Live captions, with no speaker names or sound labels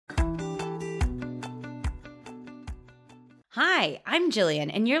Hi, I'm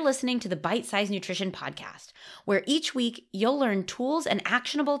Jillian, and you're listening to the Bite Size Nutrition Podcast, where each week you'll learn tools and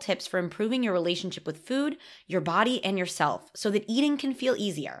actionable tips for improving your relationship with food, your body, and yourself so that eating can feel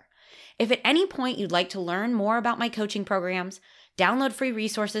easier. If at any point you'd like to learn more about my coaching programs, download free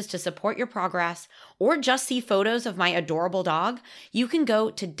resources to support your progress, or just see photos of my adorable dog, you can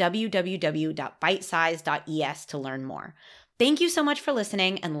go to www.bitesize.es to learn more. Thank you so much for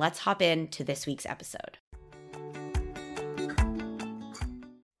listening, and let's hop into this week's episode.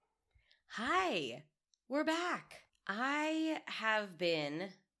 Hi, we're back. I have been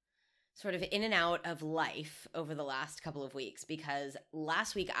sort of in and out of life over the last couple of weeks because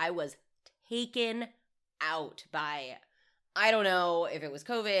last week I was taken out by, I don't know if it was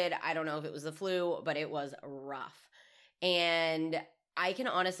COVID, I don't know if it was the flu, but it was rough. And I can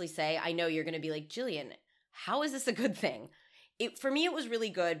honestly say, I know you're going to be like, Jillian, how is this a good thing? For me, it was really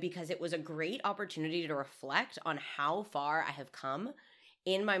good because it was a great opportunity to reflect on how far I have come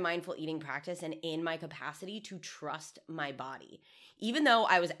in my mindful eating practice and in my capacity to trust my body. Even though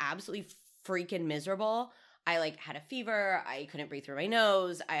I was absolutely freaking miserable, I had a fever, I couldn't breathe through my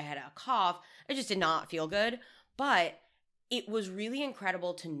nose, I had a cough, I just did not feel good. But it was really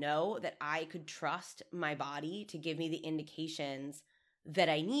incredible to know that I could trust my body to give me the indications that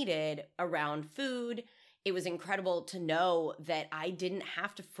I needed around food. It was incredible to know that I didn't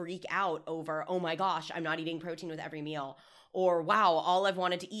have to freak out over, oh my gosh, I'm not eating protein with every meal. Or, wow, all I've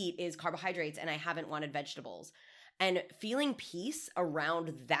wanted to eat is carbohydrates and I haven't wanted vegetables. And feeling peace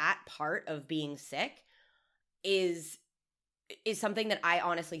around that part of being sick is something that I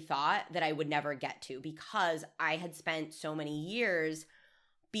honestly thought that I would never get to because I had spent so many years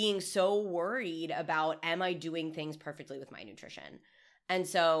being so worried about, am I doing things perfectly with my nutrition? And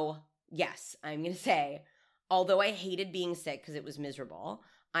so, yes, I'm going to say, although I hated being sick because it was miserable,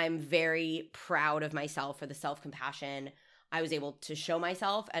 I'm very proud of myself for the self-compassion I was able to show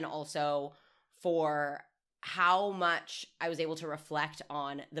myself, and also for how much I was able to reflect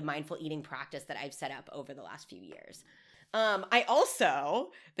on the mindful eating practice that I've set up over the last few years. I also,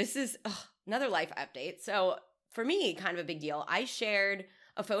 this is another life update. So for me, kind of a big deal. I shared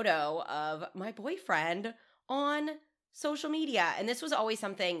a photo of my boyfriend on social media. And this was always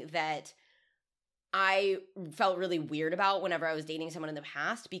something that I felt really weird about whenever I was dating someone in the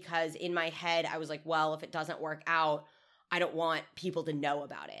past, because in my head, I was like, well, if it doesn't work out, I don't want people to know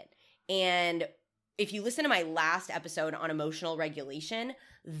about it. And if you listen to my last episode on emotional regulation,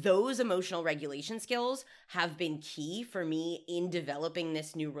 those emotional regulation skills have been key for me in developing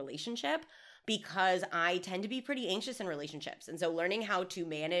this new relationship, because I tend to be pretty anxious in relationships. And so learning how to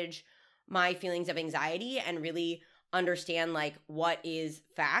manage my feelings of anxiety and really understand what is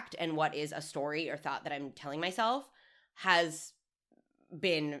fact and what is a story or thought that I'm telling myself has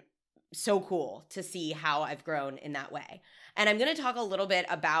been so cool to see how I've grown in that way. And I'm going to talk a little bit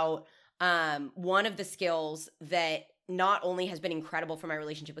about one of the skills that not only has been incredible for my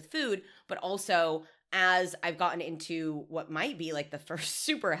relationship with food, but also as I've gotten into what might be the first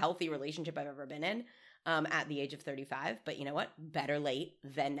super healthy relationship I've ever been in at the age of 35. But you know what? Better late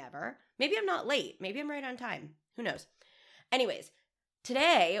than never. Maybe I'm not late. Maybe I'm right on time. Who knows? Anyways,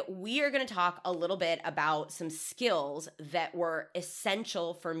 today, we are going to talk a little bit about some skills that were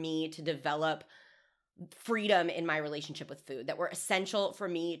essential for me to develop freedom in my relationship with food, that were essential for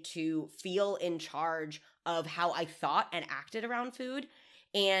me to feel in charge of how I thought and acted around food.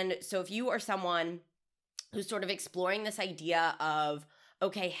 And so if you are someone who's sort of exploring this idea of,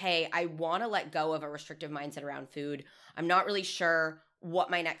 okay, hey, I want to let go of a restrictive mindset around food, I'm not really sure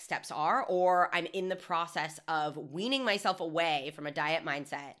what my next steps are, or I'm in the process of weaning myself away from a diet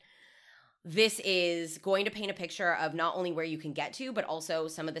mindset, this is going to paint a picture of not only where you can get to, but also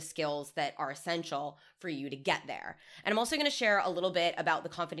some of the skills that are essential for you to get there. And I'm also going to share a little bit about the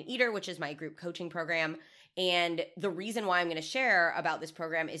Confident Eater, which is my group coaching program. And the reason why I'm going to share about this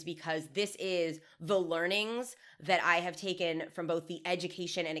program is because this is the learnings that I have taken from both the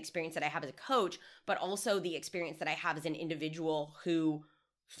education and experience that I have as a coach, but also the experience that I have as an individual who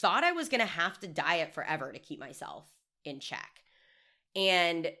thought I was going to have to diet forever to keep myself in check.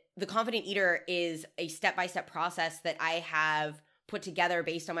 And the Confident Eater is a step-by-step process that I have put together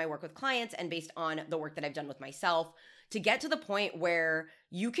based on my work with clients and based on the work that I've done with myself to get to the point where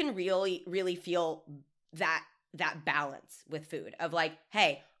you can really, really feel that balance with food of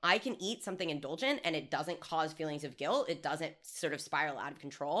hey, I can eat something indulgent and it doesn't cause feelings of guilt. It doesn't sort of spiral out of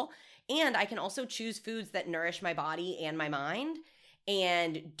control. And I can also choose foods that nourish my body and my mind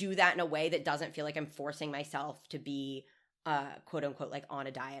and do that in a way that doesn't feel like I'm forcing myself to be quote unquote on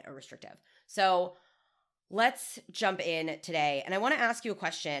a diet or restrictive. So let's jump in today. And I want to ask you a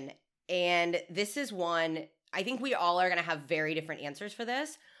question. And this is one I think we all are going to have very different answers for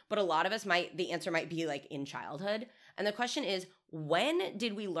this, but a lot of us the answer might be like in childhood. And the question is, when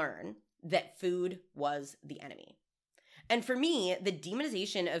did we learn that food was the enemy? And for me, the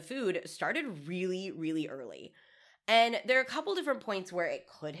demonization of food started really, really early. And there are a couple different points where it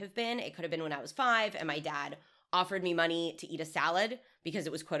could have been. It could have been when I was 5 and my dad offered me money to eat a salad because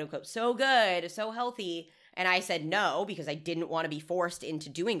it was quote unquote so good, so healthy. And I said no because I didn't want to be forced into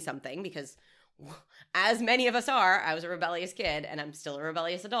doing something because, as many of us are, I was a rebellious kid and I'm still a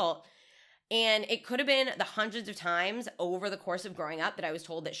rebellious adult. And it could have been the hundreds of times over the course of growing up that I was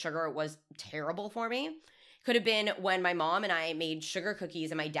told that sugar was terrible for me. Could have been when my mom and I made sugar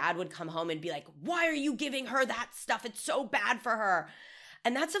cookies and my dad would come home and be like, why are you giving her that stuff? It's so bad for her.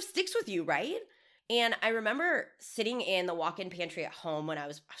 And that stuff sticks with you, right? And I remember sitting in the walk-in pantry at home when I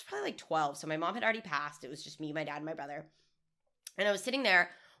was probably like 12. So my mom had already passed. It was just me, my dad, and my brother. And I was sitting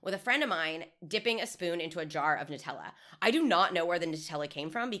there with a friend of mine dipping a spoon into a jar of Nutella. I do not know where the Nutella came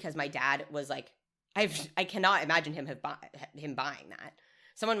from because my dad was like, I cannot imagine him buying that.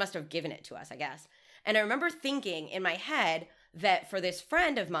 Someone must have given it to us, I guess. And I remember thinking in my head that for this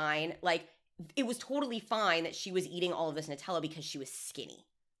friend of mine, like, it was totally fine that she was eating all of this Nutella because she was skinny.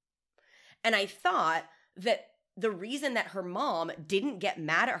 And I thought that the reason that her mom didn't get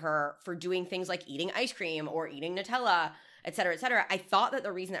mad at her for doing things like eating ice cream or eating Nutella, et cetera, I thought that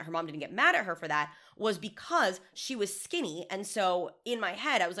the reason that her mom didn't get mad at her for that was because she was skinny. And so in my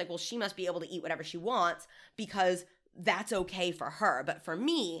head, I was like, well, she must be able to eat whatever she wants because that's okay for her. But for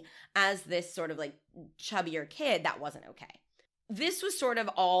me, as this sort of like chubbier kid, that wasn't okay. This was sort of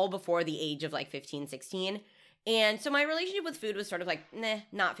all before the age of like 15, 16. And so my relationship with food was sort of like,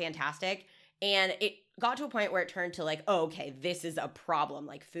 not fantastic. And it got to a point where it turned to like, oh, okay, this is a problem.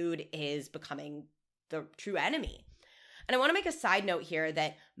 Like food is becoming the true enemy. And I want to make a side note here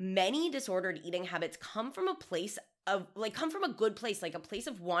that many disordered eating habits come from a good place, like a place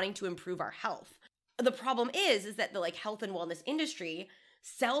of wanting to improve our health. The problem is that the like health and wellness industry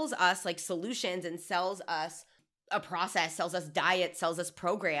sells us like solutions and sells us a process, sells us diets, sells us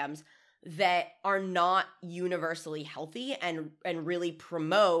programs that are not universally healthy and really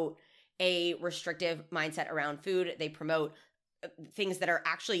promote a restrictive mindset around food. They promote things that are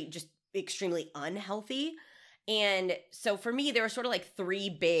actually just extremely unhealthy. And so for me, there were sort of like 3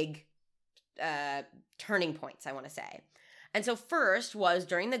 big turning points, I want to say. And so first was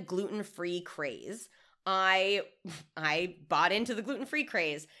during the gluten-free craze. I bought into the gluten-free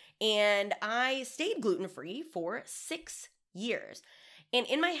craze and I stayed gluten-free for 6 years. And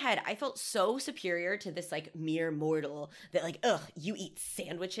in my head, I felt so superior to this like mere mortal that like, ugh, you eat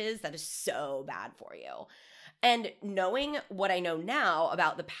sandwiches? That is so bad for you. And knowing what I know now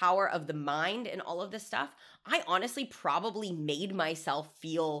about the power of the mind and all of this stuff, I honestly probably made myself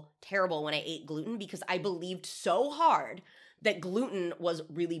feel terrible when I ate gluten because I believed so hard that gluten was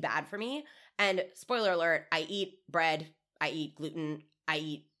really bad for me. And spoiler alert, I eat bread, I eat gluten, I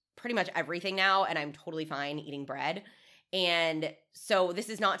eat pretty much everything now, and I'm totally fine eating bread. And so this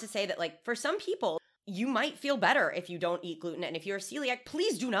is not to say that like for some people, you might feel better if you don't eat gluten. And if you're a celiac,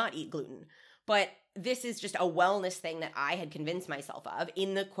 please do not eat gluten. But this is just a wellness thing that I had convinced myself of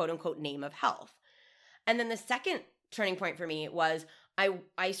in the quote unquote name of health. And then the second turning point for me was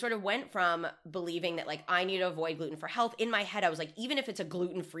I sort of went from believing that like I need to avoid gluten for health. In my head, I was like, even if it's a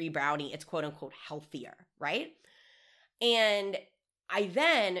gluten-free brownie, it's quote unquote healthier, right? And I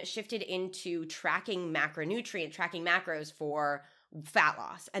then shifted into tracking macros for fat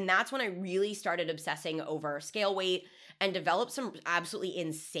loss. And that's when I really started obsessing over scale weight and developed some absolutely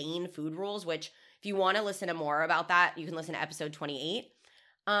insane food rules, which if you want to listen to more about that, you can listen to episode 28.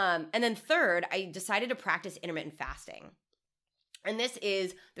 And then third, I decided to practice intermittent fasting. And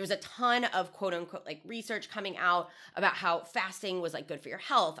there's a ton of quote unquote like research coming out about how fasting was like good for your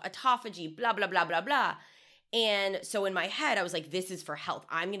health, autophagy, blah, blah, blah, blah, blah. And so in my head, I was like, this is for health.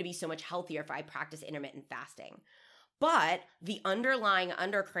 I'm going to be so much healthier if I practice intermittent fasting. But the underlying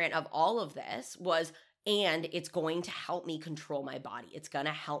undercurrent of all of this was, and it's going to help me control my body. It's going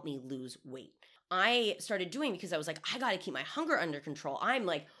to help me lose weight. I started doing because I was like, I got to keep my hunger under control. I'm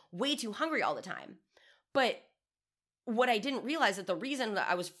like way too hungry all the time. But what I didn't realize that the reason that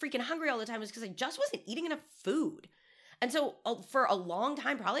I was freaking hungry all the time was because I just wasn't eating enough food. And so for a long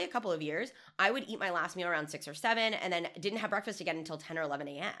time, probably a couple of years, I would eat my last meal around 6 or 7 and then didn't have breakfast again until 10 or 11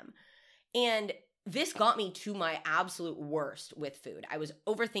 a.m. And this got me to my absolute worst with food. I was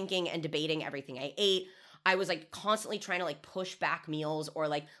overthinking and debating everything I ate. I was like constantly trying to like push back meals or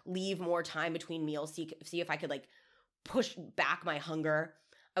like leave more time between meals, see if I could like push back my hunger.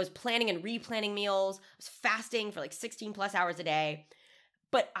 I was planning and replanning meals. I was fasting for like 16 plus hours a day.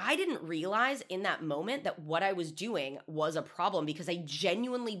 But I didn't realize in that moment that what I was doing was a problem because I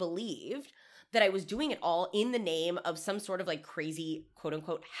genuinely believed that I was doing it all in the name of some sort of like crazy quote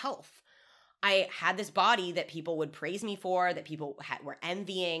unquote health. I had this body that people would praise me for, that people were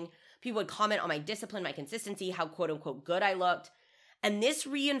envying. People would comment on my discipline, my consistency, how quote unquote good I looked. And this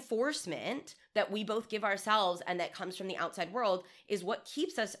reinforcement that we both give ourselves and that comes from the outside world is what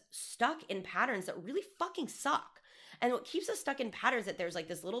keeps us stuck in patterns that really fucking suck. And what keeps us stuck in patterns that there's like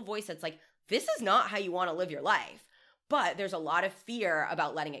this little voice that's like, this is not how you want to live your life. But there's a lot of fear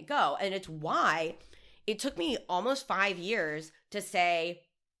about letting it go. And it's why it took me almost 5 years to say,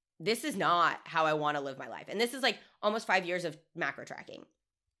 this is not how I want to live my life. And this is like almost 5 years of macro tracking.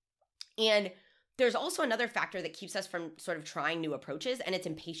 And there's also another factor that keeps us from sort of trying new approaches, and it's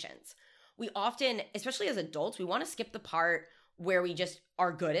impatience. We often, especially as adults, we want to skip the part where we just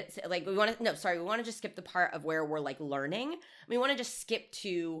are good at, like we want to just skip the part of where we're like learning. We want to just skip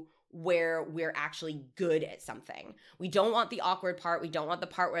to where we're actually good at something. We don't want the awkward part. We don't want the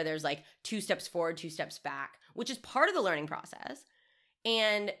part where there's like 2 steps forward, 2 steps back, which is part of the learning process.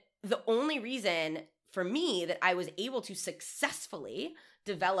 And the only reason for me that I was able to successfully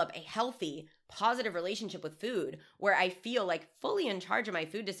develop a healthy, positive relationship with food where I feel like fully in charge of my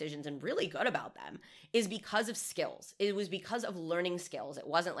food decisions and really good about them is because of skills. It was because of learning skills. It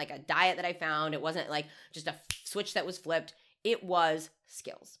wasn't like a diet that I found. It wasn't like just a switch that was flipped. It was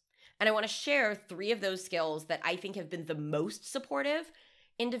skills. And I want to share 3 of those skills that I think have been the most supportive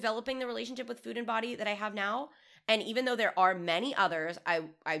in developing the relationship with food and body that I have now. And even though there are many others,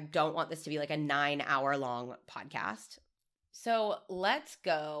 I don't want this to be like a 9-hour long podcast. So let's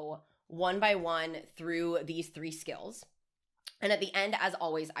go one by one through these 3 skills. And at the end, as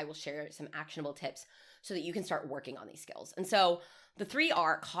always, I will share some actionable tips so that you can start working on these skills. And so the 3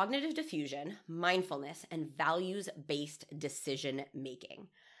 are cognitive diffusion, mindfulness, and values-based decision making.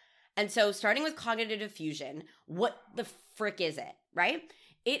 And so starting with cognitive diffusion, what the frick is it, right?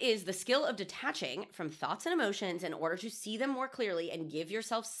 It is the skill of detaching from thoughts and emotions in order to see them more clearly and give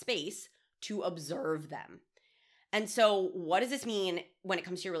yourself space to observe them. And so what does this mean when it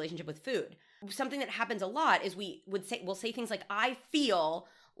comes to your relationship with food? Something that happens a lot is we'll say things like, I feel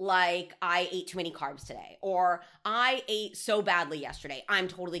like I ate too many carbs today, or I ate so badly yesterday, I'm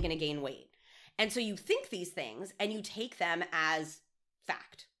totally going to gain weight. And so you think these things and you take them as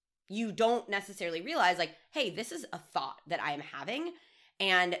fact. You don't necessarily realize like, hey, this is a thought that I am having.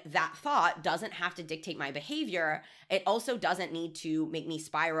 And that thought doesn't have to dictate my behavior. It also doesn't need to make me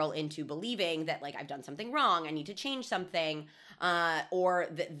spiral into believing that like I've done something wrong, I need to change something, or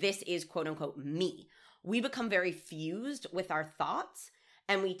that this is quote unquote me. We become very fused with our thoughts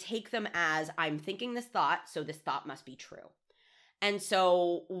and we take them as I'm thinking this thought, so this thought must be true. And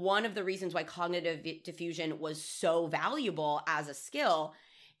so one of the reasons why cognitive diffusion was so valuable as a skill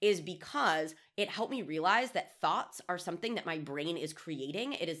is because it helped me realize that thoughts are something that my brain is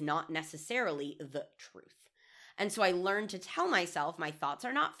creating. It is not necessarily the truth. And so I learned to tell myself my thoughts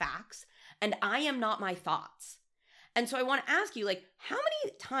are not facts and I am not my thoughts. And so I want to ask you, like, how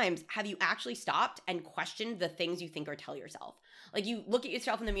many times have you actually stopped and questioned the things you think or tell yourself? Like you look at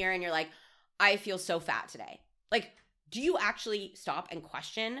yourself in the mirror and you're like, I feel so fat today. Like, do you actually stop and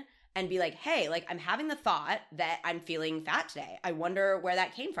question and be like, hey, like I'm having the thought that I'm feeling fat today. I wonder where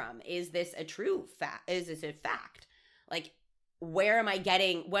that came from. Is this a true fact? Is this a fact? Like, where am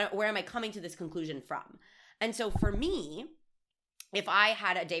I coming to this conclusion from? And so for me, if I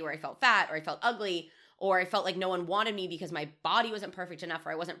had a day where I felt fat or I felt ugly or I felt like no one wanted me because my body wasn't perfect enough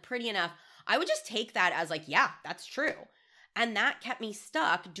or I wasn't pretty enough, I would just take that as like, yeah, that's true. And that kept me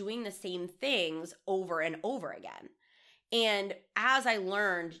stuck doing the same things over and over again. And as I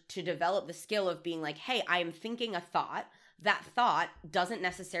learned to develop the skill of being like, hey, I am thinking a thought, that thought doesn't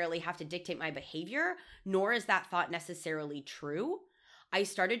necessarily have to dictate my behavior, nor is that thought necessarily true. I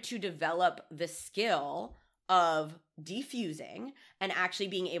started to develop the skill of defusing and actually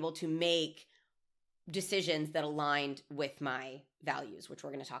being able to make decisions that aligned with my values, which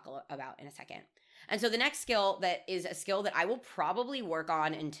we're going to talk about in a second. And so the next skill that is a skill that I will probably work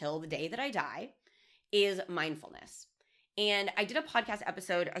on until the day that I die is mindfulness. And I did a podcast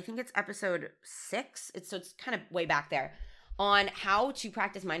episode, I think it's episode 6, it's kind of way back there, on how to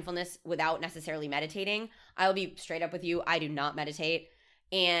practice mindfulness without necessarily meditating. I'll be straight up with you, I do not meditate,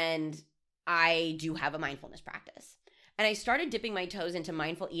 and I do have a mindfulness practice. And I started dipping my toes into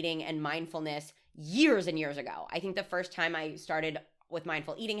mindful eating and mindfulness years and years ago. I think the first time I started with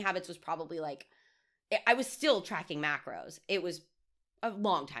mindful eating habits was probably like, I was still tracking macros. It was a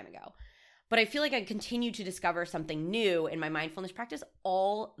long time ago. But I feel like I continue to discover something new in my mindfulness practice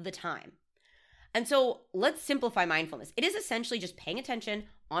all the time. And so let's simplify mindfulness. It is essentially just paying attention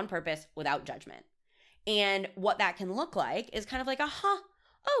on purpose without judgment. And what that can look like is kind of like, oh,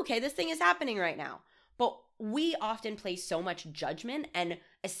 okay, this thing is happening right now. But we often place so much judgment, and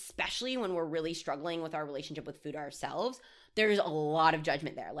especially when we're really struggling with our relationship with food ourselves, there's a lot of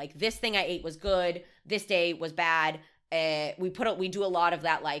judgment there. Like, this thing I ate was good, this day was bad. We do a lot of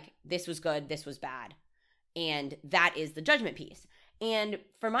that, like, this was good, this was bad. And that is the judgment piece. And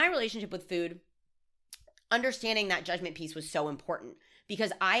for my relationship with food, understanding that judgment piece was so important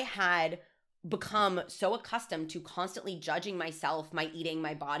because I had become so accustomed to constantly judging myself, my eating,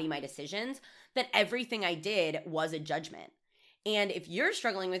 my body, my decisions, that everything I did was a judgment. And if you're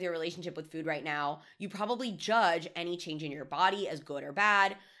struggling with your relationship with food right now, you probably judge any change in your body as good or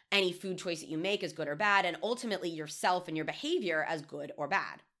bad, any food choice that you make as good or bad, and ultimately yourself and your behavior as good or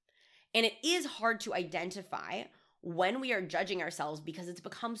bad. And it is hard to identify when we are judging ourselves because it's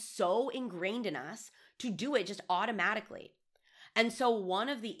become so ingrained in us to do it just automatically. And so one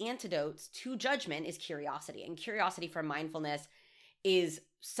of the antidotes to judgment is curiosity. And curiosity for mindfulness is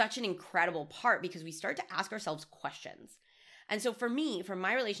such an incredible part because we start to ask ourselves questions. And so for me, for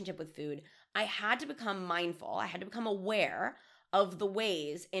my relationship with food, I had to become mindful. I had to become aware of the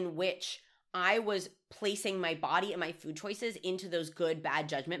ways in which I was placing my body and my food choices into those good, bad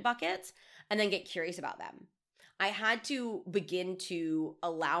judgment buckets and then get curious about them. I had to begin to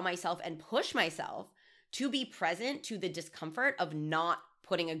allow myself and push myself to be present to the discomfort of not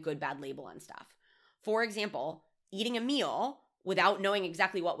putting a good, bad label on stuff. For example, eating a meal without knowing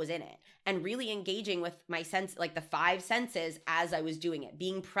exactly what was in it and really engaging with my sense, like the 5 senses as I was doing it,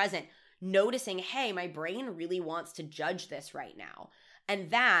 being present, noticing, hey, my brain really wants to judge this right now. And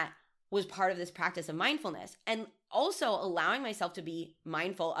that was part of this practice of mindfulness, and also allowing myself to be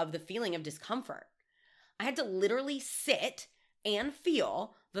mindful of the feeling of discomfort. I had to literally sit and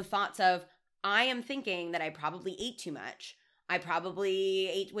feel the thoughts of, I am thinking that I probably ate too much. I probably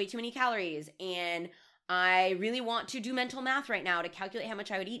ate way too many calories, and I really want to do mental math right now to calculate how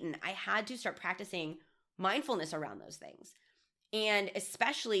much I would eat. And I had to start practicing mindfulness around those things. And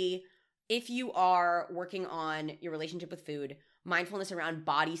especially if you are working on your relationship with food, mindfulness around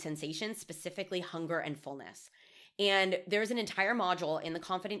body sensations, specifically hunger and fullness. And there's an entire module in The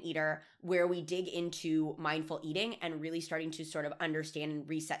Confident Eater where we dig into mindful eating and really starting to sort of understand and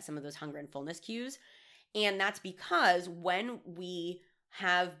reset some of those hunger and fullness cues. And that's because when we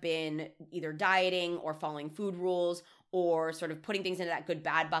have been either dieting or following food rules or sort of putting things into that good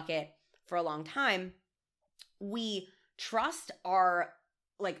bad bucket for a long time, we trust our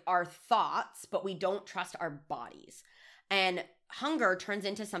thoughts, but we don't trust our bodies. And hunger turns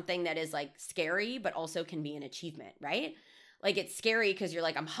into something that is like scary, but also can be an achievement, right? Like, it's scary because you're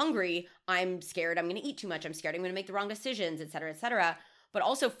like, I'm hungry, I'm scared I'm going to eat too much, I'm scared I'm going to make the wrong decisions, et cetera, et cetera. But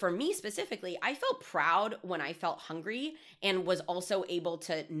also for me specifically, I felt proud when I felt hungry and was also able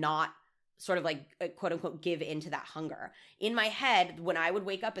to not sort of like, quote unquote, give into that hunger. In my head, when I would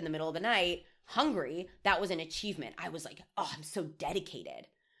wake up in the middle of the night hungry, that was an achievement. I was like, oh, I'm so dedicated.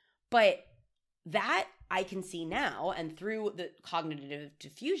 But that I can see now, and through the cognitive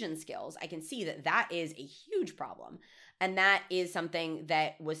diffusion skills, I can see that that is a huge problem. And that is something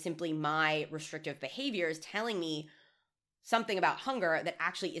that was simply my restrictive behaviors telling me something about hunger that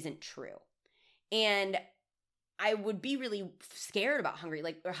actually isn't true. And I would be really scared about hunger.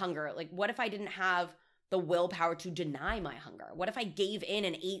 Like, what if I didn't have the willpower to deny my hunger? What if I gave in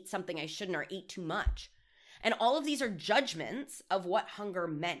and ate something I shouldn't or ate too much? And all of these are judgments of what hunger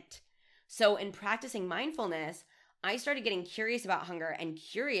meant. So in practicing mindfulness, I started getting curious about hunger and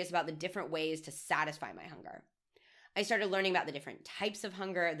curious about the different ways to satisfy my hunger. I started learning about the different types of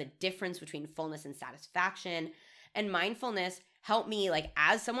hunger, the difference between fullness and satisfaction. And mindfulness helped me, like,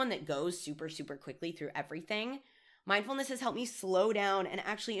 as someone that goes super, super quickly through everything, mindfulness has helped me slow down and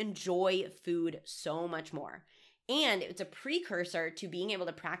actually enjoy food so much more. And it's a precursor to being able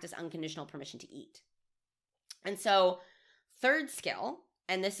to practice unconditional permission to eat. And so, third skill,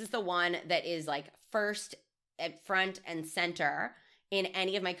 and this is the one that is like first at front and center in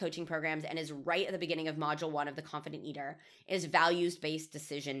any of my coaching programs and is right at the beginning of module 1 of The Confident Eater, is values-based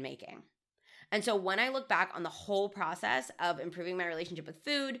decision making. And so when I look back on the whole process of improving my relationship with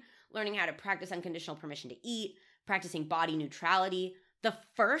food, learning how to practice unconditional permission to eat, practicing body neutrality, the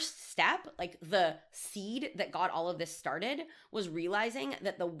first step, like the seed that got all of this started, was realizing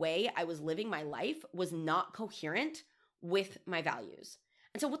that the way I was living my life was not coherent with my values.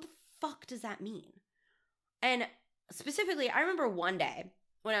 And so what the fuck does that mean? And specifically, I remember one day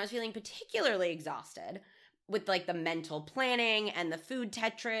when I was feeling particularly exhausted with like the mental planning and the food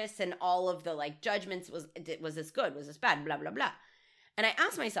Tetris and all of the like judgments, was this good? Was this bad? Blah, blah, blah. And I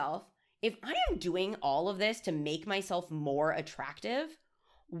asked myself, if I am doing all of this to make myself more attractive,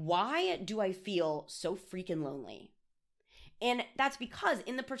 why do I feel so freaking lonely? And that's because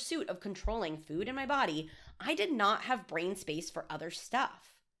in the pursuit of controlling food in my body, I did not have brain space for other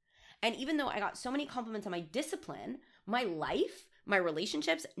stuff. And even though I got so many compliments on my discipline, my life, my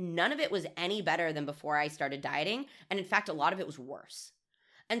relationships, none of it was any better than before I started dieting. And in fact, a lot of it was worse.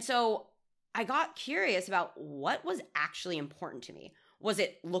 And so I got curious about what was actually important to me. Was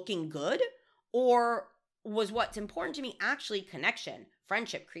it looking good? Or was what's important to me actually connection,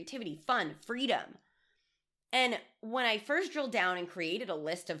 friendship, creativity, fun, freedom? And when I first drilled down and created a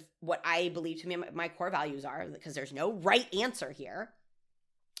list of what I believe to me my core values are, because there's no right answer here,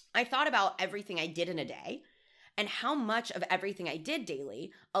 I thought about everything I did in a day and how much of everything I did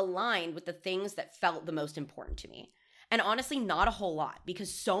daily aligned with the things that felt the most important to me. And honestly, not a whole lot,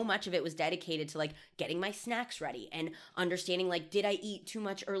 because so much of it was dedicated to like getting my snacks ready and understanding like, did I eat too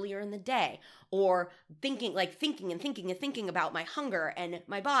much earlier in the day? Or thinking about my hunger and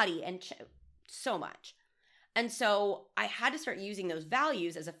my body and so much. And so I had to start using those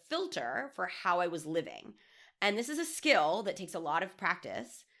values as a filter for how I was living. And this is a skill that takes a lot of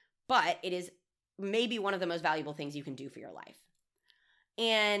practice, but it is maybe one of the most valuable things you can do for your life.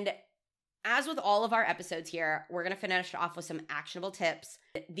 And as with all of our episodes here, we're going to finish off with some actionable tips.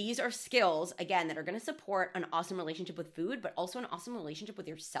 These are skills, again, that are going to support an awesome relationship with food, but also an awesome relationship with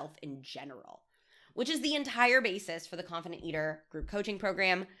yourself in general, which is the entire basis for the Confident Eater group coaching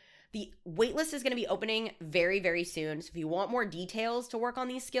program. The waitlist is going to be opening very, very soon. So if you want more details to work on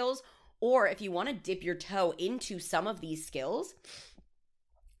these skills, or if you want to dip your toe into some of these skills,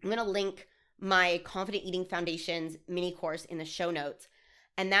 I'm going to link my Confident Eating Foundations mini course in the show notes.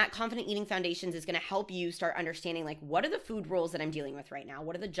 And that Confident Eating Foundations is going to help you start understanding like, what are the food rules that I'm dealing with right now?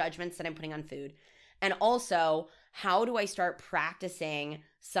 What are the judgments that I'm putting on food? And also, how do I start practicing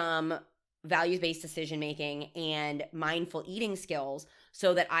some values-based decision-making and mindful eating skills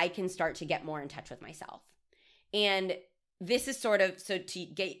so that I can start to get more in touch with myself? And this is sort of so to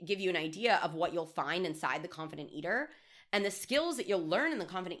give you an idea of what you'll find inside the Confident Eater. And the skills that you'll learn in the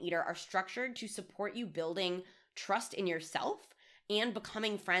Confident Eater are structured to support you building trust in yourself and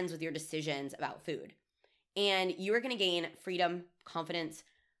becoming friends with your decisions about food. And you are going to gain freedom, confidence,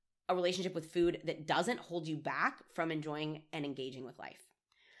 a relationship with food that doesn't hold you back from enjoying and engaging with life.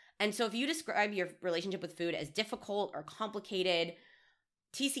 And so if you describe your relationship with food as difficult or complicated,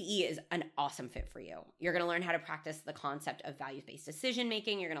 TCE is an awesome fit for you. You're going to learn how to practice the concept of values-based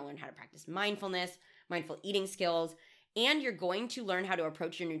decision-making. You're going to learn how to practice mindfulness, mindful eating skills, and you're going to learn how to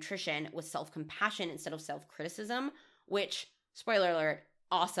approach your nutrition with self-compassion instead of self-criticism, which, spoiler alert,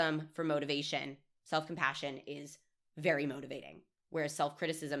 awesome for motivation. Self-compassion is very motivating, whereas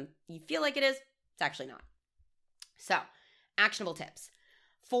self-criticism, you feel like it is, it's actually not. So, actionable tips.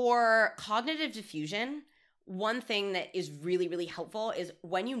 For cognitive diffusion, one thing that is really, really helpful is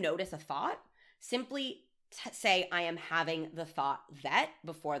when you notice a thought, simply say, I am having the thought that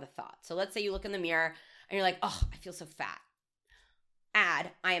before the thought. So let's say you look in the mirror and you're like, oh, I feel so fat.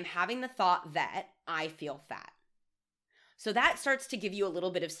 Add, I am having the thought that I feel fat. So that starts to give you a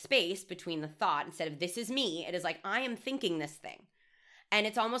little bit of space between the thought. Instead of this is me, it is like, I am thinking this thing. And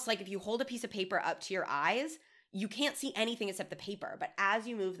it's almost like if you hold a piece of paper up to your eyes, you can't see anything except the paper. But as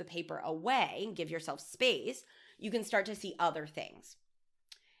you move the paper away and give yourself space, you can start to see other things.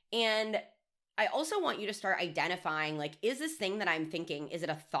 And I also want you to start identifying, like, is this thing that I'm thinking, is it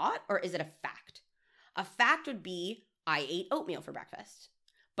a thought or is it a fact? A fact would be, I ate oatmeal for breakfast.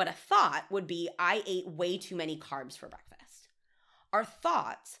 But a thought would be, I ate way too many carbs for breakfast. Our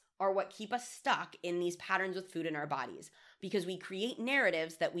thoughts are what keep us stuck in these patterns with food in our bodies, because we create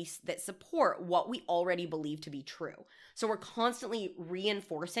narratives that support what we already believe to be true. So we're constantly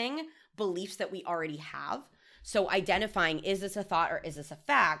reinforcing beliefs that we already have. So identifying, is this a thought or is this a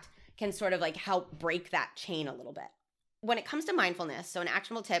fact, can sort of like help break that chain a little bit. When it comes to mindfulness, so an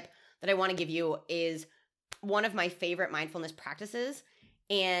actionable tip that I want to give you is one of my favorite mindfulness practices.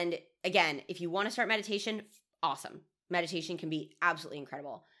 And again, if you want to start meditation, awesome. Meditation can be absolutely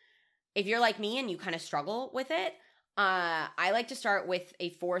incredible. If you're like me and you kind of struggle with it, I like to start with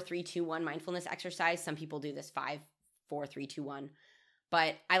a 4-3-2-1 mindfulness exercise. Some people do this 5-4-3-2-1.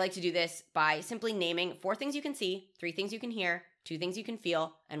 But I like to do this by simply naming 4 things you can see, 3 things you can hear, 2 things you can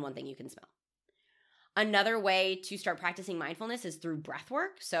feel, and 1 thing you can smell. Another way to start practicing mindfulness is through breath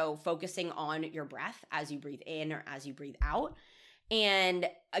work. So focusing on your breath as you breathe in or as you breathe out. And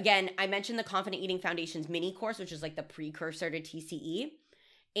again, I mentioned the Confident Eating Foundations mini course, which is like the precursor to TCE.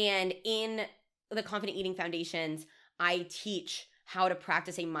 And in the Confident Eating Foundations, I teach how to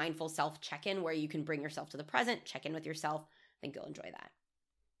practice a mindful self check-in where you can bring yourself to the present, check in with yourself. I think you'll enjoy that.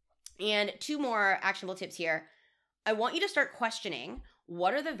 And 2 more actionable tips here. I want you to start questioning,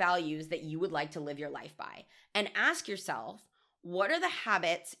 what are the values that you would like to live your life by? And ask yourself, what are the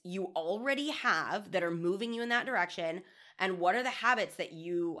habits you already have that are moving you in that direction? And what are the habits that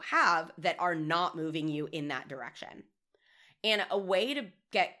you have that are not moving you in that direction? And a way to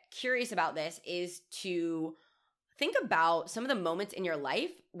get curious about this is to think about some of the moments in your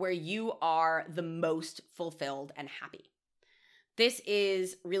life where you are the most fulfilled and happy. This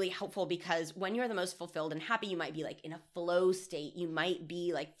is really helpful because when you're the most fulfilled and happy, you might be like in a flow state. You might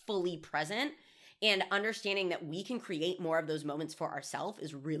be like fully present, and understanding that we can create more of those moments for ourselves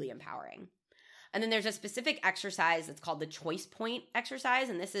is really empowering. And then there's a specific exercise that's called the choice point exercise.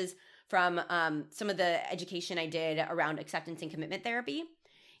 And this is from some of the education I did around acceptance and commitment therapy.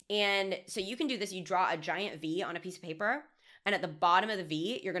 And so you can do this. You draw a giant V on a piece of paper. And at the bottom of the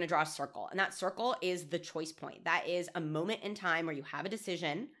V, you're going to draw a circle. And that circle is the choice point. That is a moment in time where you have a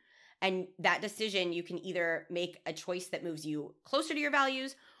decision. And that decision, you can either make a choice that moves you closer to your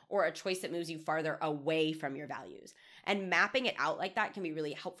values or a choice that moves you farther away from your values. And mapping it out like that can be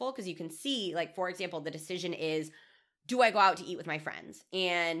really helpful because you can see, like, for example, the decision is, do I go out to eat with my friends?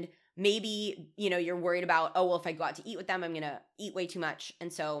 And maybe, you're worried about, oh, well, if I go out to eat with them, I'm going to eat way too much.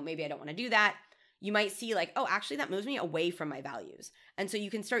 And so maybe I don't want to do that. You might see like, oh, actually that moves me away from my values. And so you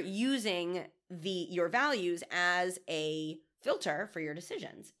can start using your values as a filter for your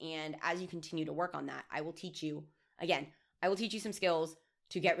decisions. And as you continue to work on that, I will teach you some skills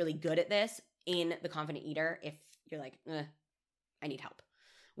to get really good at this in the Confident Eater if you're like, I need help.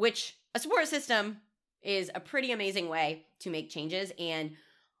 Which a support system is a pretty amazing way to make changes. And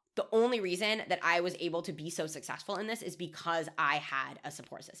the only reason that I was able to be so successful in this is because I had a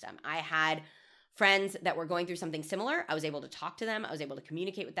support system. I had friends that were going through something similar. I was able to talk to them. I was able to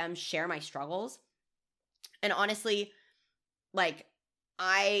communicate with them, share my struggles. And honestly, like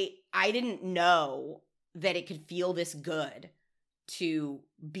I didn't know that it could feel this good to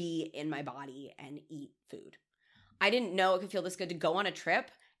be in my body and eat food. I didn't know it could feel this good to go on a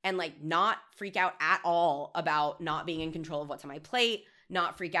trip and like not freak out at all about not being in control of what's on my plate,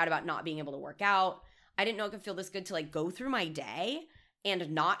 not freak out about not being able to work out. I didn't know it could feel this good to like go through my day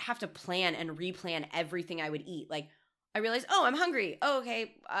and not have to plan and replan everything I would eat. Like I realized, oh, I'm hungry. Oh,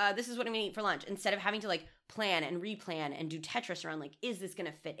 okay, this is what I'm gonna eat for lunch. Instead of having to like plan and replan and do Tetris around like, is this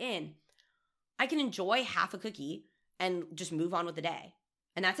gonna fit in? I can enjoy half a cookie and just move on with the day.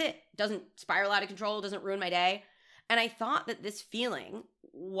 And that's it. Doesn't spiral out of control, doesn't ruin my day. And I thought that this feeling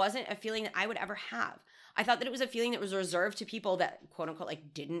wasn't a feeling that I would ever have. I thought that it was a feeling that was reserved to people that quote unquote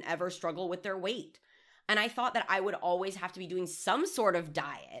like didn't ever struggle with their weight. And I thought that I would always have to be doing some sort of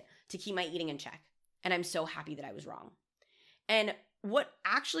diet to keep my eating in check. And I'm so happy that I was wrong. And what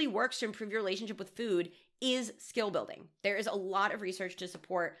actually works to improve your relationship with food is skill building. There is a lot of research to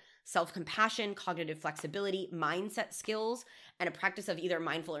support self-compassion, cognitive flexibility, mindset skills, and a practice of either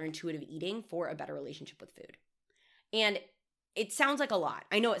mindful or intuitive eating for a better relationship with food. And it sounds like a lot.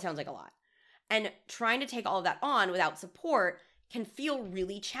 I know it sounds like a lot. And trying to take all of that on without support can feel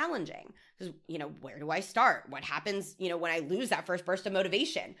really challenging because, where do I start? What happens, when I lose that first burst of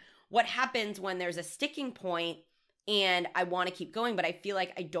motivation? What happens when there's a sticking point and I want to keep going, but I feel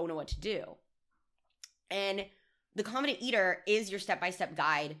like I don't know what to do? And the Confident Eater is your step-by-step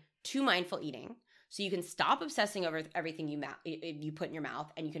guide to mindful eating. So you can stop obsessing over everything you put in your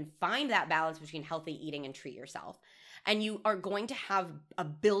mouth, and you can find that balance between healthy eating and treat yourself. And you are going to have a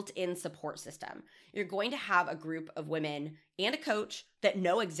built-in support system. You're going to have a group of women and a coach that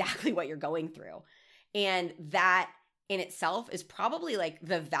know exactly what you're going through. And that in itself is probably like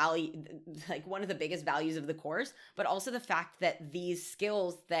the value, like one of the biggest values of the course, but also the fact that these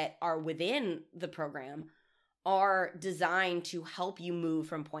skills that are within the program are designed to help you move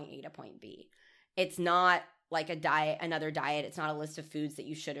from point A to point B. It's not like another diet. It's not a list of foods that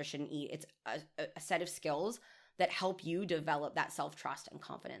you should or shouldn't eat. It's a set of skills that help you develop that self-trust and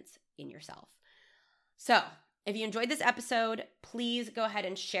confidence in yourself. So if you enjoyed this episode, please go ahead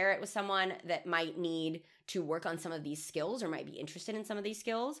and share it with someone that might need to work on some of these skills or might be interested in some of these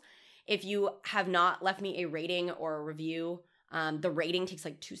skills. If you have not left me a rating or a review, the rating takes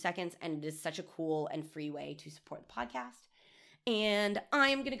like 2 seconds, and it is such a cool and free way to support the podcast. And I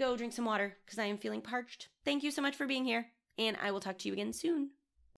am going to go drink some water because I am feeling parched. Thank you so much for being here, and I will talk to you again soon.